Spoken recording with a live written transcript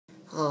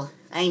Oh,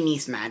 I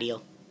miss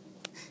Mario.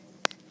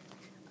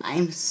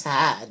 I'm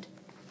sad.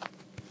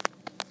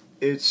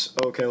 It's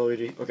okay,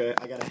 Luigi. Okay,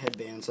 I got a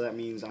headband, so that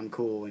means I'm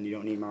cool and you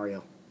don't need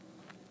Mario.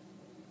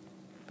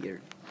 I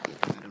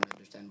don't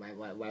understand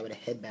why would a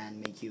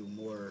headband make you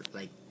more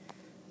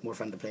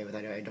fun to play with?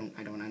 I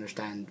don't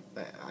understand.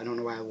 I don't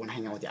know why I want to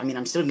hang out with you. I mean,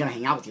 I'm still gonna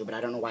hang out with you, but I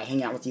don't know why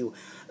hanging out with you.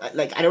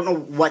 I don't know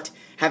what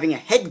having a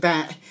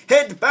headband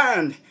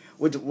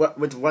would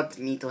what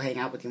me to hang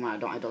out with you. I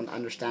don't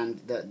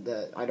understand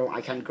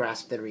I can't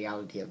grasp the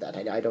reality of that.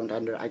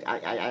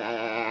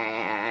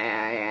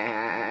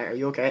 Are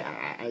you okay?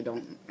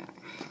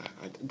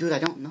 Dude, I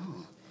don't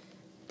know.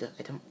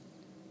 I don't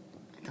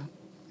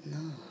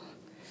know.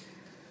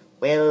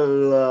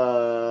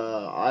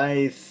 Well,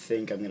 I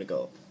think I'm gonna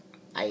go.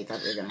 I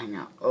thought we were gonna hang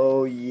out.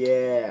 Oh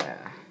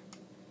yeah,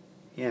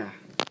 yeah.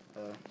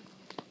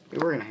 We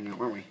were gonna hang out,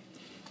 weren't we?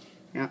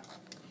 Yeah.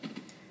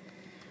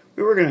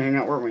 We were gonna hang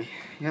out, weren't we?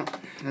 Yep.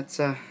 That's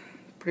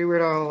pretty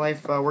weird how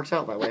life works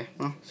out that way.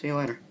 Well, see you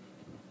later.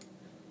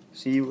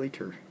 See you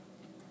later.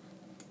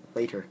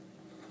 Later.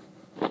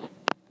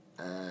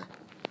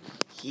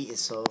 He is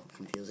so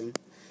confusing.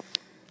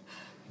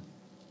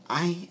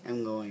 I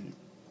am going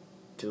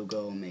to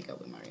go make up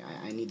with Mario.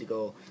 I need to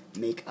go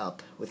make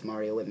up with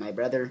Mario with my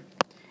brother.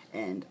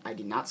 And I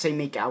did not say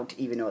make out,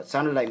 even though it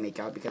sounded like make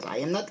out, because I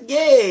am not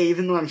gay,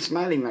 even though I'm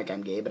smiling like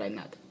I'm gay, but I'm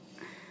not.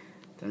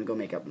 I'm gonna go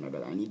make up with my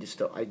brother. I need to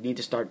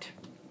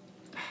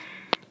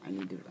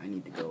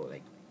go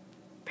like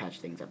patch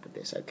things up with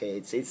this. Okay,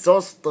 it's so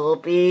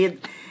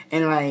stupid,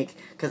 and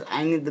cause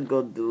I need to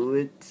go do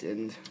it.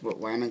 And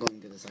why am I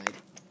going to the side?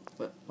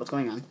 What's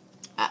going on?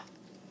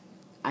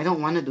 I don't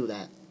want to do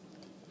that.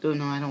 Dude,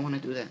 no, I don't want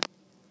to do that.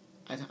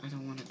 I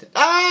don't want to.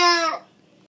 Ah!